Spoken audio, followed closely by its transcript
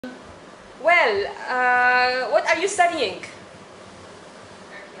Well, what are you studying?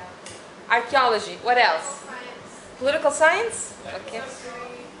 Archaeology. What else? Political science? Okay.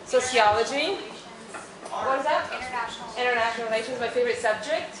 Sociology. What is that? International relations, my favorite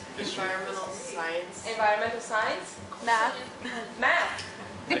subject. Environmental science. Environmental science. Math. Math.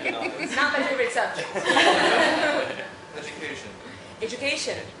 Not my favorite subject. Education.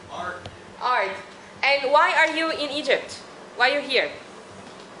 Education. Art. Art. And why are you in Egypt? Why are you here?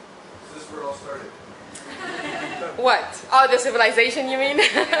 This is where it all started. What? Oh, the civilization, you mean?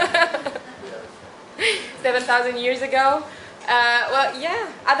 7,000 years ago? Well, yeah.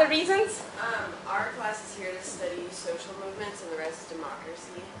 Other reasons? Our class is here to study social movements and the rest is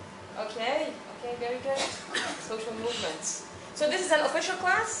democracy. Okay. Okay, very good. Social movements. So this is an official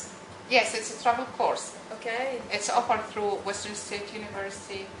class? Yes, it's a travel course. Okay. It's offered through Western State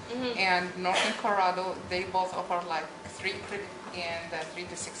University and Northern Colorado. They both offer like 3 credit and 3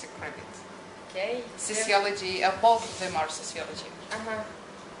 to 6 credit. Okay. Sociology, both of them are sociology.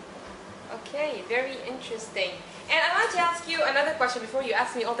 Okay, very interesting. And I want to ask you another question before you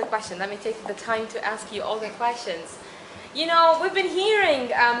ask me all the questions. Let me take the time to ask you all the questions. You know, we've been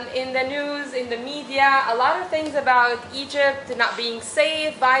hearing in the news, in the media, a lot of things about Egypt not being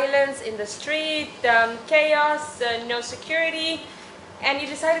safe, violence in the street, chaos, no security, and you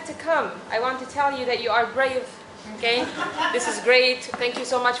decided to come. I want to tell you that you are brave, okay? This is great. Thank you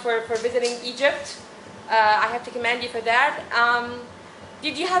so much for visiting Egypt. I have to commend you for that.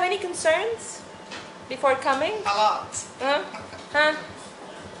 Did you have any concerns before coming? A lot. Huh?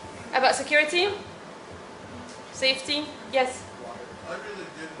 About security? Safety? Yes. I really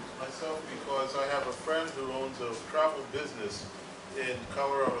didn't myself because I have a friend who owns a travel business in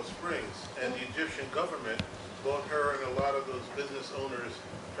Colorado Springs, and the Egyptian government brought her and a lot of those business owners,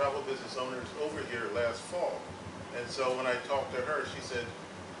 travel business owners, over here last fall. And so when I talked to her, she said,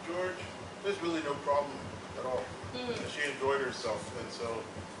 "George, there's really no problem at all." And she enjoyed herself, and so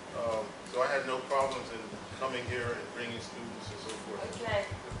I had no problems in coming here and bringing students and so forth. Okay.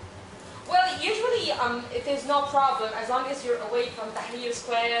 Well, usually it is no problem as long as you're away from Tahrir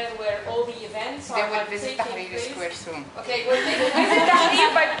Square where all the events They are will visit taking Tahrir place. Square soon. Okay, well, they will visit Tahrir,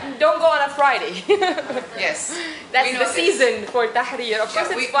 but don't go on a Friday. Yes. That's we the know this. season for Tahrir. Of course,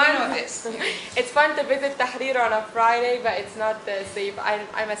 Yeah, it's we fun. know this. It's fun to visit Tahrir on a Friday, but it's not safe.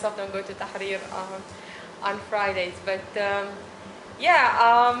 I myself don't go to Tahrir on Fridays, but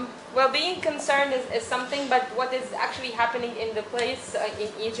well, being concerned is something, but what is actually happening in the place in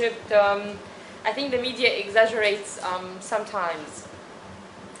Egypt, I think the media exaggerates sometimes.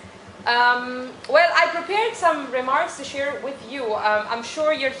 Well, I prepared some remarks to share with you. I'm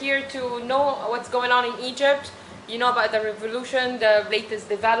sure you're here to know what's going on in Egypt. You know about the revolution, the latest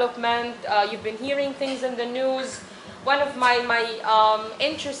development. You've been hearing things in the news. One of my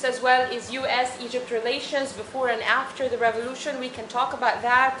interests as well is U.S.-Egypt relations before and after the revolution. We can talk about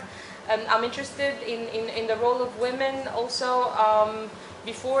that. I'm interested in the role of women also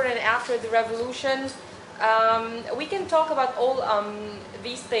before and after the revolution. We can talk about all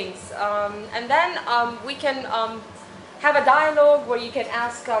these things. And then we can have a dialogue where you can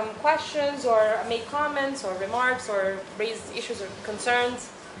ask questions or make comments or remarks or raise issues or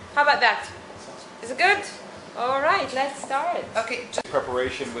concerns. How about that? Is it good? All right, let's start. Okay.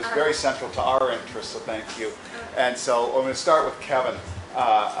 Preparation was very central to our interests, so thank you. And so I'm going to start with Kevin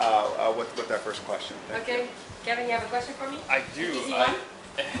with that first question. Thank you. Okay, Kevin, you have a question for me? I do. Easy one?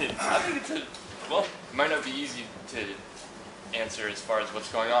 I think it's well, it might not be easy to answer as far as what's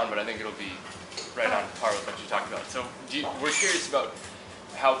going on, but I think it'll be right on par with what you talked about. So we're curious about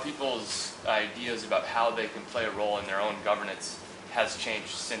how people's ideas about how they can play a role in their own governance has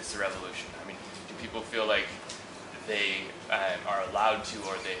changed since the revolution. I mean, do people feel like they are allowed to,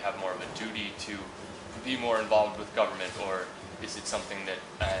 or they have more of a duty to be more involved with government, or is it something that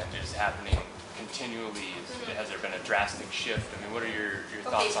is happening continually? Has there been a drastic shift? I mean, what are your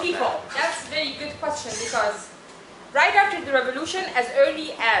thoughts on people. that? That's a very good question because right after the revolution, as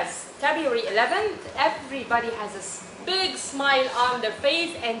early as February 11th, everybody has a big smile on their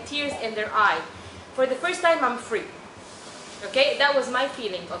face and tears in their eye. For the first time, I'm free. Okay, that was my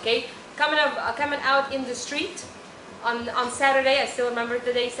feeling. Okay, coming out in the street on Saturday. I still remember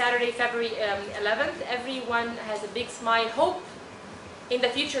the day, Saturday, February 11th. Everyone has a big smile, hope in the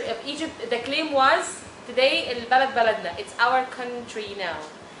future of Egypt. The claim was today, "El balad baladna." It's our country now,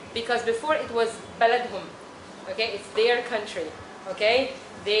 because before it was baladhum. Okay, it's their country. Okay,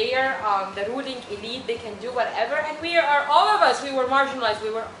 they are the ruling elite. They can do whatever, and we are all of us. We were marginalized. We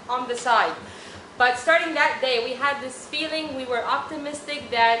were on the side. But starting that day, we had this feeling, we were optimistic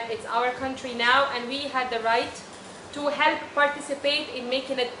that it's our country now, and we had the right to help participate in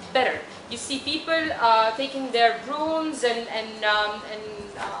making it better. You see people taking their brooms and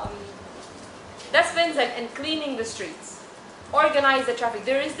dustbins and cleaning the streets, organize the traffic.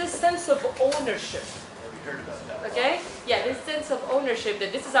 There is this sense of ownership. Yeah, we heard about that. Okay? Yeah, this sense of ownership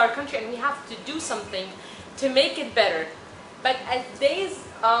that this is our country and we have to do something to make it better. But as days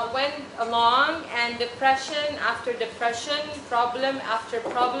went along and depression after depression, problem after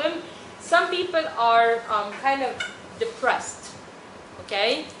problem, some people are kind of depressed.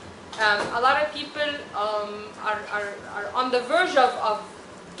 Okay? A lot of people are on the verge of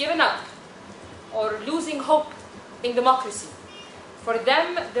giving up or losing hope in democracy. For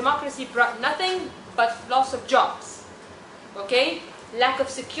them, democracy brought nothing but loss of jobs, okay? Lack of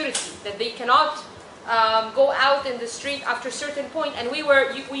security, that they cannot go out in the street after a certain point. And we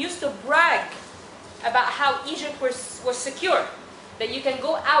used to brag about how Egypt was secure, that you can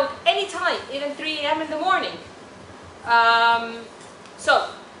go out anytime, even 3 a.m. in the morning. So,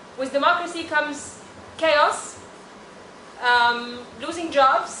 with democracy comes chaos, losing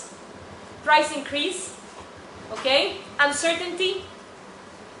jobs, price increase, okay, uncertainty.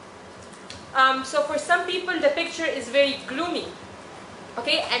 So for some people, the picture is very gloomy,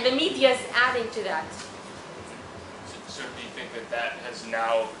 okay, and the media is adding to that. So do you think that has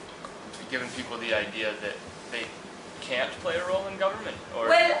now given people the idea that they can't play a role in government? Or?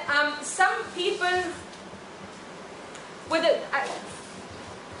 Well, some people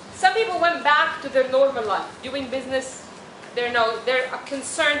some people went back to their normal life, doing business. They're not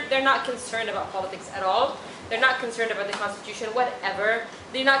concerned about politics at all. They're not concerned about the constitution, whatever.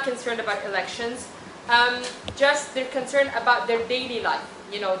 They're not concerned about elections. Just they're concerned about their daily life.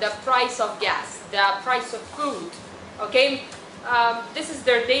 You know, the price of gas, the price of food. Okay, this is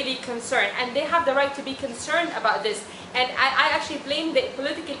their daily concern, and they have the right to be concerned about this. And I actually blame the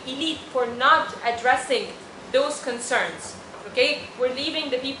political elite for not addressing those concerns. Okay, we're leaving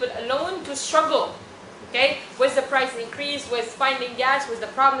the people alone to struggle. Okay, with the price increase, with finding gas, with the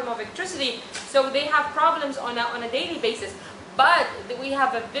problem of electricity. So they have problems on a daily basis. But we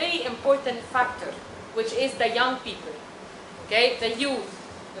have a very important factor, which is the young people. Okay, the youth.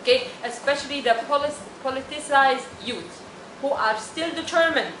 Okay, especially the politicized youth, who are still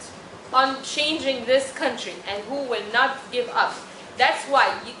determined on changing this country and who will not give up. That's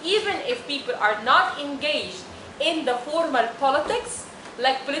why even if people are not engaged in the formal politics,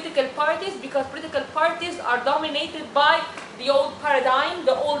 like political parties, because political parties are dominated by the old paradigm,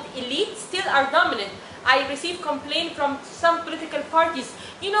 the old elite still are dominant. I receive complaint from some political parties.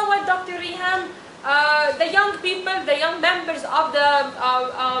 You know what, Dr. Riham? The young people, the young members of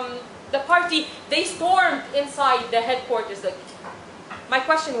the party, they stormed inside the headquarters. Like, my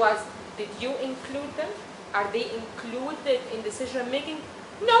question was, did you include them? Are they included in decision making?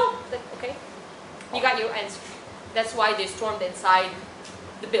 No. Like, okay, you got your answer. That's why they stormed inside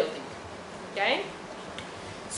the building. Okay?